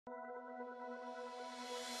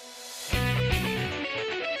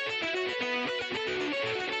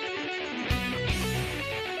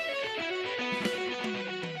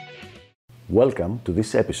Welcome to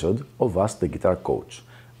this episode of Ask the Guitar Coach,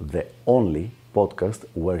 the only podcast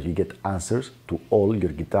where you get answers to all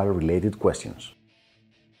your guitar-related questions.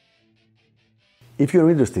 If you're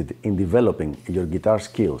interested in developing your guitar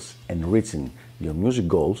skills and reaching your music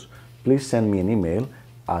goals, please send me an email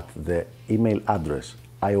at the email address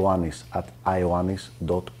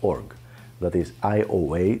ioannis@ioannis.org. That is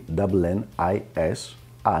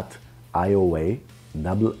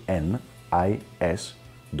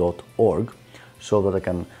ioannis@ioannis.org, so that I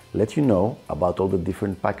can let you know about all the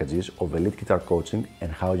different packages of elite guitar coaching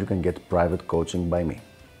and how you can get private coaching by me.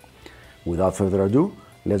 Without further ado,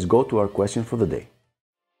 let's go to our question for the day.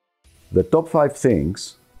 The top 5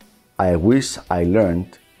 things I wish I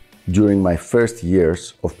learned during my first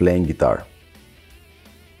years of playing guitar.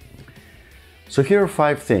 So here are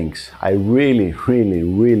 5 things I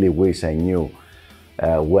really wish I knew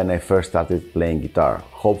when I first started playing guitar,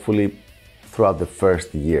 hopefully throughout the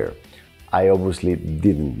first year. I obviously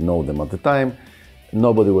didn't know them at the time.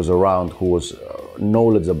 Nobody was around who was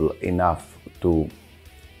knowledgeable enough to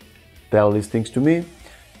tell these things to me,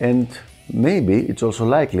 and maybe it's also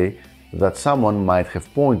likely that someone might have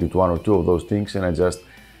pointed one or two of those things and I just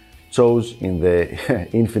chose, in the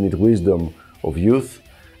infinite wisdom of youth,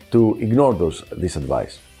 to ignore this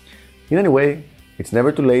advice. In any way, it's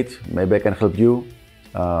never too late. Maybe I can help you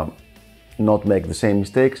not make the same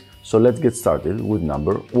mistakes. So let's get started with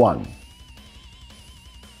number 1.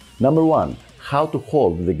 Number 1, how to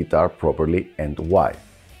hold the guitar properly and why.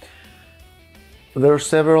 There are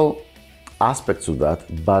several aspects to that,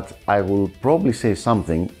 but I will probably say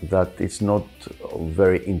something that it's not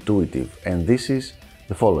very intuitive, and this is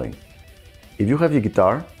the following. If you have your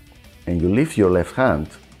guitar and you lift your left hand,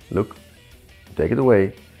 look, take it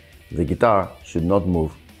away, the guitar should not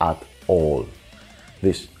move at all.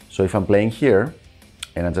 So if I'm playing here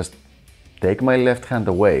and I just take my left hand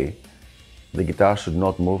away, the guitar should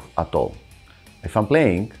not move at all. If I'm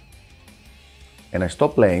playing and I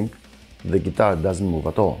stop playing, the guitar doesn't move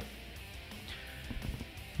at all.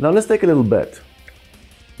 Now let's take a little bet.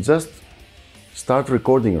 Just start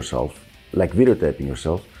recording yourself, like videotaping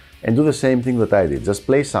yourself, and do the same thing that I did. Just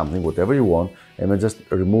play something, whatever you want, and then just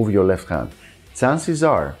remove your left hand. Chances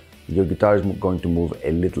are your guitar is going to move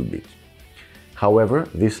a little bit. However,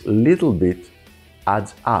 this little bit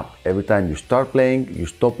adds up. Every time you start playing, you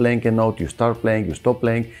stop playing a note, you start playing, you stop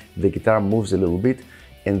playing, the guitar moves a little bit,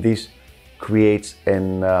 and this creates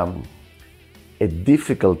a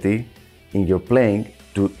difficulty in your playing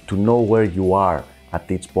to know where you are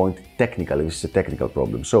at each point technically. This is a technical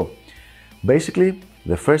problem. So basically,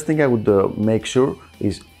 the first thing I would make sure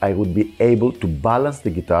is I would be able to balance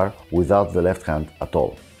the guitar without the left hand at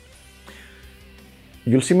all.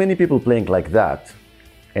 You'll see many people playing like that,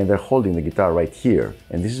 and they're holding the guitar right here,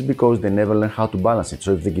 and this is because they never learn how to balance it.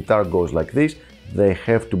 So if the guitar goes like this, they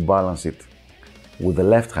have to balance it with the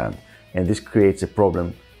left hand, and this creates a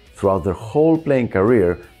problem throughout their whole playing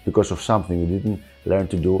career because of something you didn't learn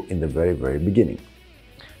to do in the very beginning.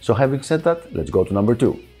 So having said that, let's go to number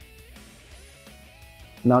 2.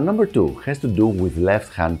 Now number 2 has to do with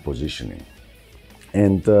left hand positioning,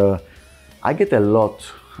 and I get a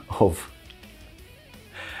lot of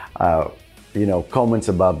comments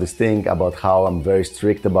about this thing, about how I'm very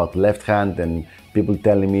strict about left hand, and people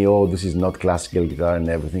telling me, oh, this is not classical guitar and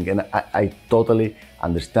everything, and I totally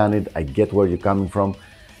understand it. I get where you're coming from,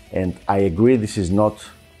 and I agree this is not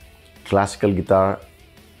classical guitar.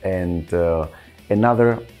 And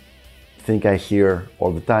another thing I hear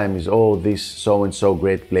all the time is, oh, this so-and-so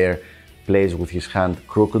great player plays with his hand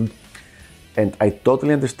crooked. And I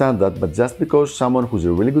totally understand that, but just because someone who's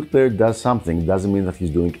a really good player does something doesn't mean that he's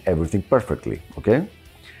doing everything perfectly, okay?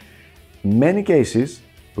 In many cases,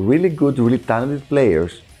 really good, really talented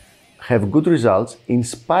players have good results in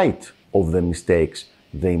spite of the mistakes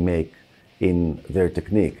they make in their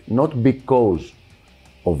technique, not because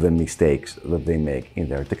of the mistakes that they make in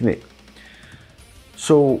their technique.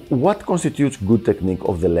 So what constitutes good technique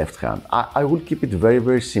of the left hand? I will keep it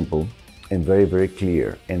very simple and very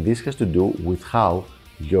clear, and this has to do with how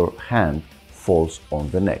your hand falls on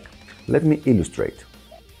the neck. Let me illustrate.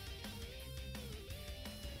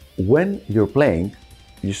 When you're playing,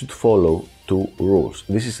 you should follow 2 rules.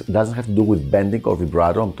 This doesn't have to do with bending or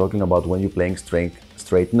vibrato. I'm talking about when you're playing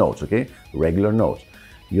straight notes, okay? Regular notes.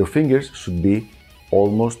 Your fingers should be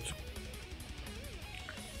almost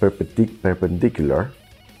perpendicular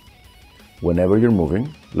whenever you're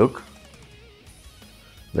moving. Look.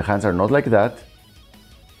 The hands are not like that,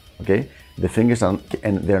 okay? The fingers are,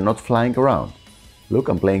 and they're not flying around. Look,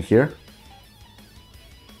 I'm playing here.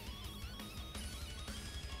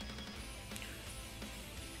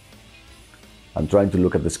 I'm trying to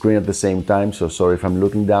look at the screen at the same time, so sorry if I'm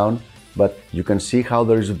looking down, but you can see how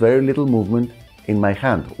there is very little movement in my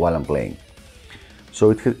hand while I'm playing. So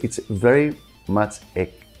it's very much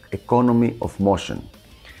economy of motion.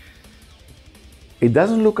 It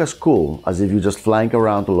doesn't look as cool as if you're just flying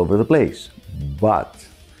around all over the place, but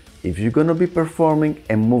if you're gonna be performing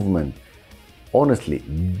a movement, honestly,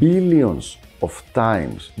 billions of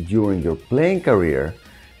times during your playing career,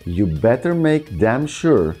 you better make damn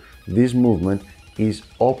sure this movement is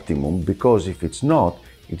optimum, because if it's not,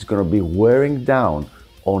 it's gonna be wearing down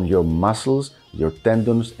on your muscles, your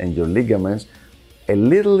tendons and your ligaments a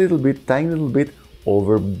little bit, tiny little bit,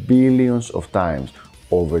 over billions of times,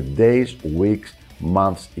 over days, weeks,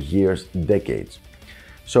 months, years, decades.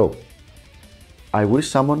 So I wish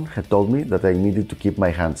someone had told me that I needed to keep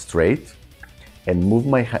my hand straight and move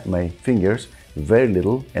my fingers very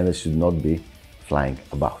little, and they should not be flying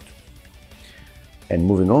about. And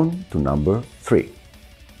moving on to number 3.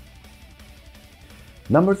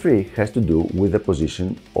 Number 3 has to do with the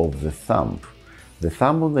position of the thumb. The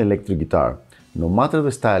thumb on the electric guitar, no matter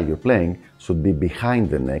the style you're playing, should be behind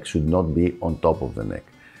the neck, should not be on top of the neck.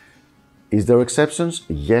 Is there exceptions?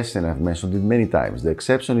 Yes, and I've mentioned it many times. The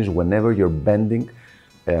exception is whenever you're bending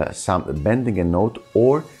a note,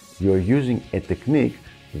 or you're using a technique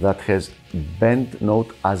that has bend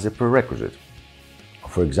note as a prerequisite.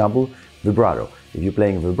 For example, vibrato. If you're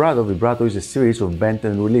playing vibrato, vibrato is a series of bend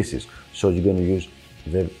and releases, so you're going to use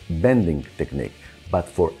the bending technique. But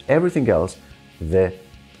for everything else, the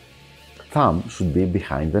thumb should be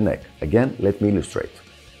behind the neck. Again, let me illustrate.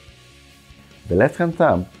 The left hand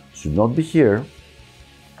thumb should not be here,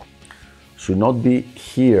 should not be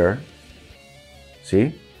here.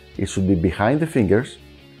 See? It should be behind the fingers,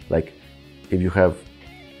 like if you have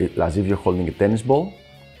it, as if you're holding a tennis ball.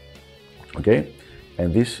 Okay?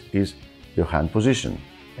 And this is your hand position.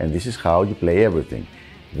 And this is how you play everything.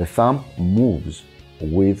 The thumb moves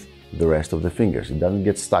with the rest of the fingers. It doesn't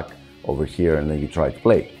get stuck over here and then you try to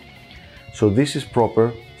play. So this is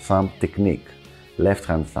proper thumb technique, left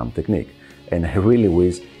hand thumb technique. And I really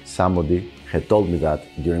wish somebody had told me that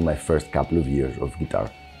during my first couple of years of guitar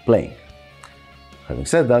playing. Having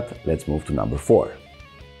said that, let's move to number 4.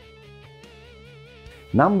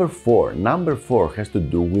 Number four has to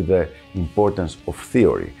do with the importance of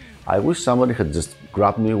theory. I wish somebody had just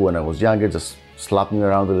grabbed me when I was younger, just slapped me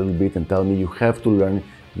around a little bit and tell me you have to learn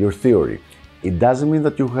your theory. It doesn't mean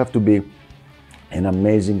that you have to be an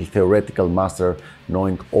amazing theoretical master,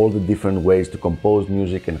 knowing all the different ways to compose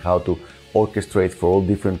music and how to orchestrate for all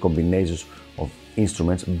different combinations of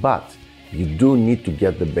instruments, but you do need to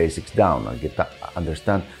get the basics down and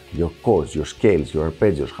understand your chords, your scales, your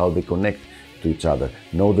arpeggios, how they connect to each other,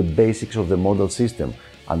 know the basics of the modal system,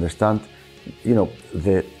 understand,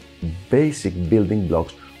 the basic building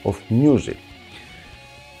blocks of music.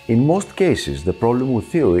 In most cases, the problem with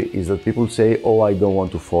theory is that people say, oh, I don't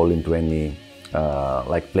want to fall into any,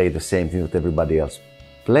 play the same thing that everybody else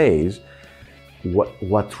plays.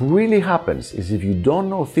 What really happens is if you don't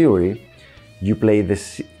know theory, you play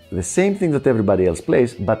the same thing that everybody else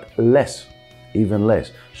plays, but less, even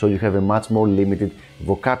less. So you have a much more limited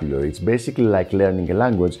vocabulary. It's basically like learning a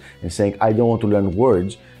language and saying, I don't want to learn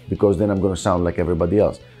words because then I'm going to sound like everybody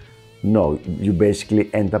else. No, you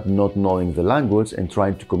basically end up not knowing the language and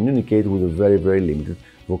trying to communicate with a very, very limited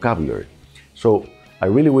vocabulary. So I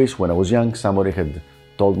really wish when I was young, somebody had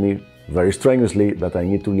told me very strenuously that I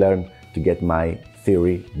need to learn to get my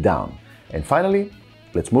theory down. And finally,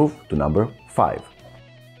 let's move to number 5.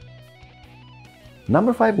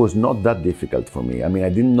 Number 5 was not that difficult for me. I mean, I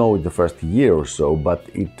didn't know it the first year or so, but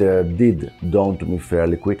it did dawn to me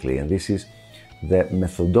fairly quickly. And this is the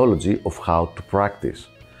methodology of how to practice,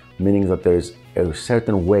 meaning that there is a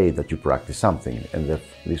certain way that you practice something, and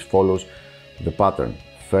this follows the pattern.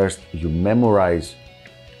 First, you memorize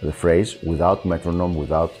the phrase without metronome,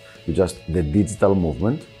 without just the digital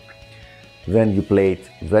movement. Then you play it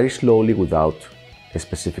very slowly without a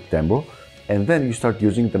specific tempo, and then you start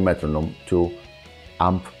using the metronome to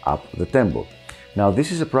amp up the tempo. Now,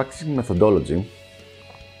 this is a practicing methodology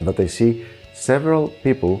that I see several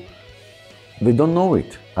people, they don't know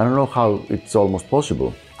it. I don't know how it's almost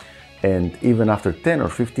possible. And even after 10 or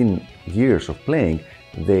 15 years of playing,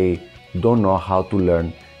 they don't know how to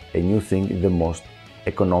learn a new thing in the most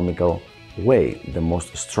economical way, the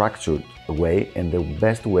most structured way, and the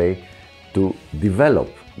best way to develop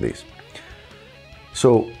this.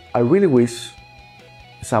 So I really wish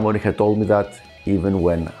somebody had told me that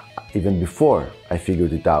even before I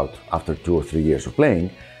figured it out after 2 or 3 years of playing.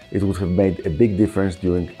 It would have made a big difference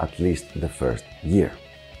during at least the first year.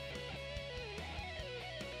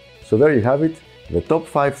 So there you have it, the top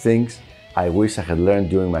 5 things I wish I had learned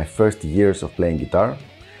during my first years of playing guitar.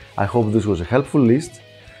 I hope this was a helpful list,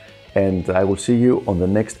 and I will see you on the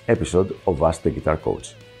next episode of Ask the Guitar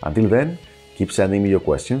Coach. Until then, keep sending me your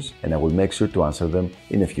questions and I will make sure to answer them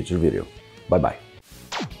in a future video. Bye bye.